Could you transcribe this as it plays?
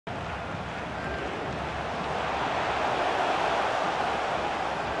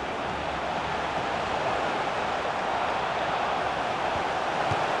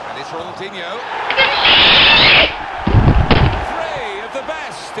Ronaldinho. Three of the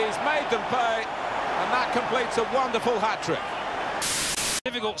best. He's made them pay, and that completes a wonderful hat-trick.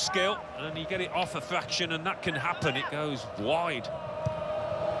 Difficult skill, and you get it off a fraction, and that can happen. It goes wide.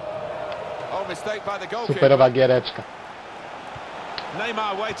 Oh, mistake by the goalkeeper. Superowa giereczka.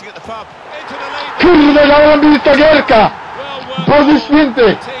 Neymar waiting at the pub. Into the lead. Kurde, zajebista gierka! Boże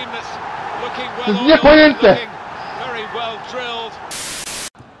święty! To jest niepojęte! Very well drilled.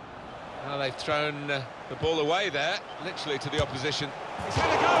 Well, they've thrown the ball away there, literally to the opposition. He's had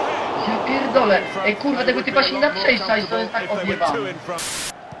a go here. Ja pierdolę. Ej kurwa, tego typa się nie da przejść, i to jest tak odjebane.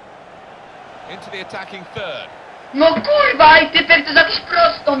 Into the attacking third. No kurwa, i typek to jest jakiś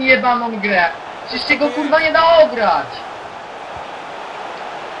prostą jebaną grę. Przecież się go kurwa nie da ograć.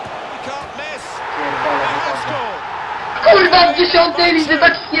 Kurwa, w 10. lidze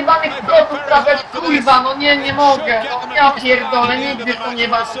takich jebanych prostów trafiać, kurwa, no nie mogę. No ja pierdolę, nigdy w tą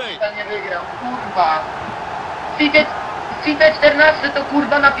jebaną nie wygram. Kurwa. W FIFA 14 to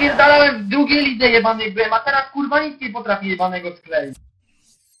kurwa napierdalałem w drugiej lidze jebanej byłem, a teraz kurwa nic nie potrafi jebanego skleić.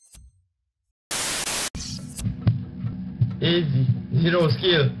 Easy. Zero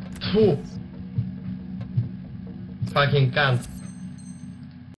skill. Pfu. Fucking cunt.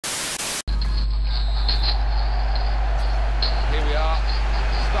 Here we are.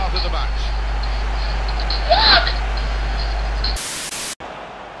 Start of the match.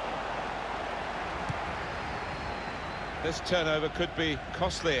 This turnover could be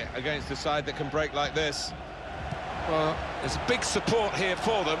costly against a side that can break like this. Well, there's big support here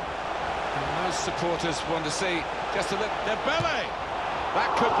for them. And most supporters want to see just a look. Dembele!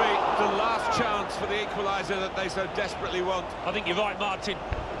 That could be the last chance for the equaliser that they so desperately want. I think you're right, Martin.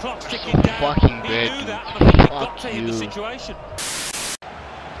 Clock's ticking down. Fucking he great. knew that, and I think it got Fuck to him, the you. situation.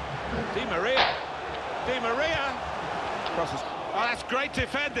 Di Maria. Di Maria. Crosses. Oh, that's great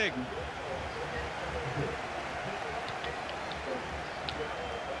defending.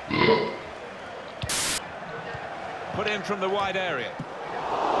 Put in from the wide area.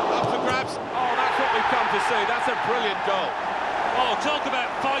 Up for grabs. Oh, that's what we've come to see. That's a brilliant goal. Oh, talk about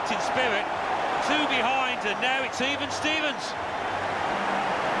fighting spirit. Two behind, and now it's even Stevens.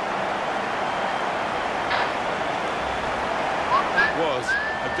 Was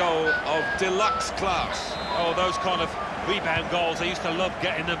a goal of deluxe class. Oh, those kind of rebound goals, I used to love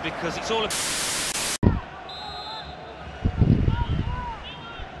getting them because it's all...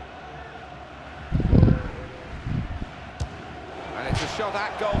 And it's a shot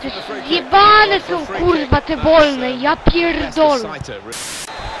at goal from the free kick. Jebane są kurwa te wolne, ja pierdolę.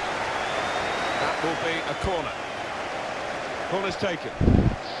 That will be a corner. Corner's taken.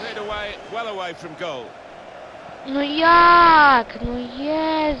 Straight away, well away from goal. No jak? No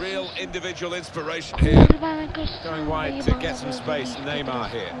Jezu. Real individual inspiration here. Kurwa, jakaś Going wide to get some space. Neymar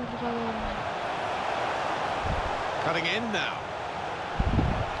here. Cutting in now.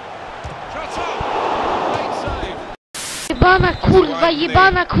 Shots on! Great save. Jebana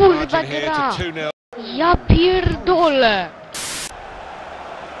kurwa gra. Ja pierdolę.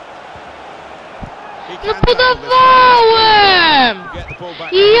 No podawałem!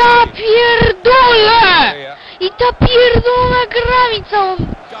 Ja pierdolę! I ta pierdolona gra mi całą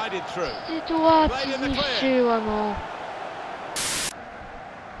sytuację zniszczyła, no.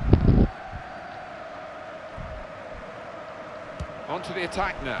 Onto the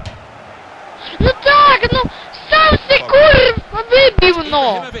attack now. No tak, no sam se kurwa wybił,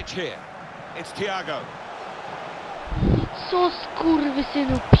 no! It's Thiago. Co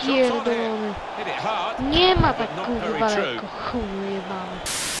skurwysynu pierdolony. Nie ma tak kurwa lekko chuju jebany.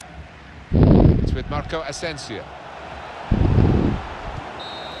 It's with Marco Asensio.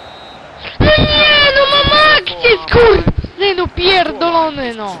 No nie, no mam akcję skurwysynu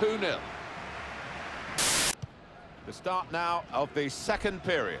pierdolony, no. 2-0. The start now of the second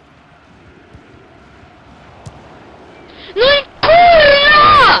period. No i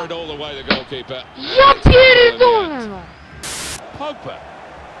kurwa! All the way the goalkeeper. Ja pierdolę, no. Pogba.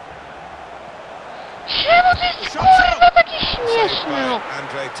 Czemu to jest kurwa takie śmieszne, no?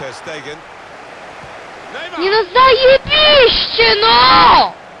 Andre Ter Stegen. Nie no, zajebiście,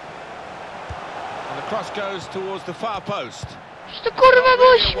 no! And the cross goes towards the far post. Że to kurwa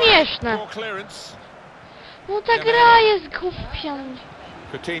było śmieszne. Poor clearance. No ta gra jest głupia.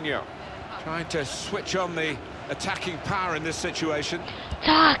 Coutinho trying to switch on the attacking power in this situation.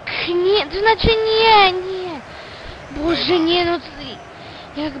 Tak, nie, to znaczy nie. Boże, nie no,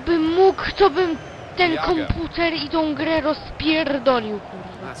 jakbym mógł, to bym ten komputer i tą grę rozpierdolił,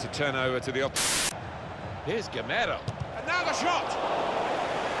 kurwa. That's a turnover to the opposite. Here's Gamero. And now the shot.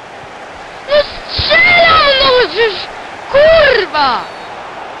 No strzelam, no przecież, kurwa!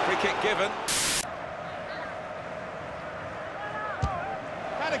 Free kick given.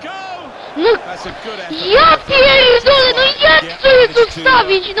 Had a go! No, That's a good effort. ja pierdolę, no jak to jest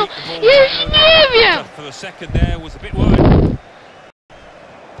ustawić, no, ja już nie wiem! For a second there, was a bit worried.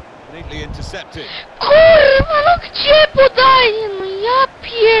 Neatly intercepted. Kurwa, no gdzie podaje, no ja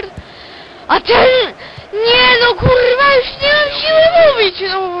A ten... Nie no kurwa, już nie mam siły mówić,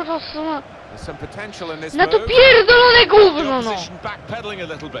 no po prostu, no. There's some potential in this Na to move. pierdolone The gówno, no. opposition backpedaling a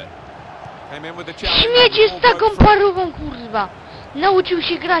little bit. Came in with the challenge. Śmieci Ball z taką broke free. parówą, kurwa. Nauczył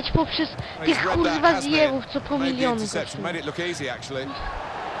się grać poprzez He's tych read kurwa that, hasn't he? zjebów, co po Made the miliony interception, kosztują. made it look easy actually.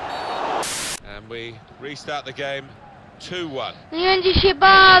 And we restart the game 2-1. Nie będzie się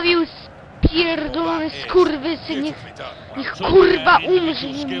bawił, pierdolony skurwysy, niech kurwa umrze,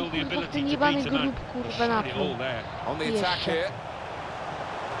 nie kurwa ten jebany grób, kurwa na to. On the attack here.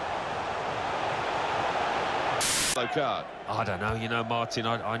 Low card. I don't know, you know, Martin,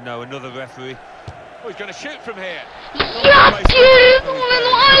 I know another referee. Oh, he's going to shoot from here. Ja pierdolę,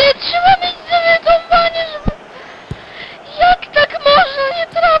 no ale trzeba mieć zawiadowanie, żeby... Jak tak można nie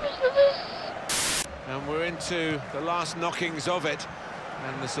trafić, no to jest... And we're into the last knockings of it.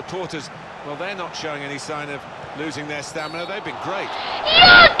 And the supporters, well, they're not showing any sign of losing their stamina. They've been great.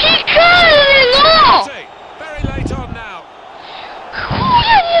 Jaki karny, no! Very late on now.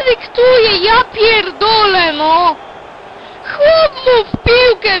 Chuja nie dyktuje, ja pierdolę, no! Chłop mu w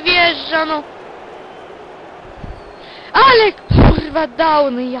piłkę wjeżdża, no! Ale kurwa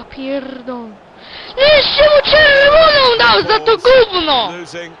dał, no ja pierdolę. Jeszcze mu czerwoną dał za to gówno!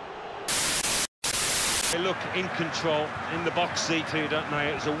 Losing. They look in control in the box seat here, don't they?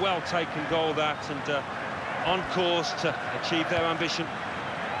 It was a well-taken goal that, and on course to achieve their ambition.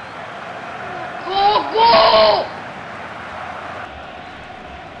 Go, go!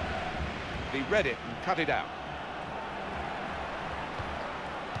 He read it and cut it out.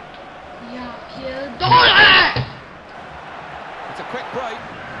 Ja pierdolę! It's a quick break.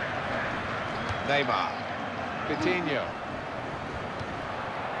 Neymar. Coutinho.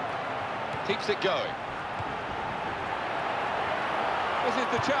 Keeps it going. This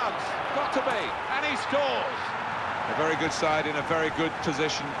is the chance. Got to be. And he scores. A very good side in a very good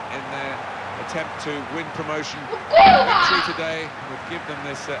position in their attempt to win promotion. Victory today would give them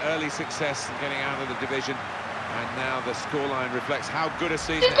this early success in getting out of the division. And now the scoreline reflects how good a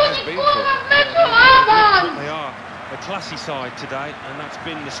season it has been for them. They are a classy side today, and that's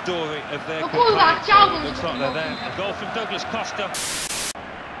been the story of their No kurwa, campaign. chciałbym, Looks like they're there. A goal from Douglas Costa.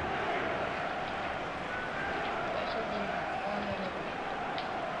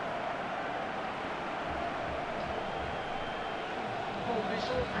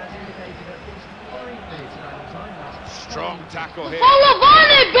 Strong tackle here.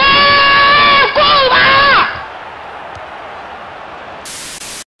 Polowany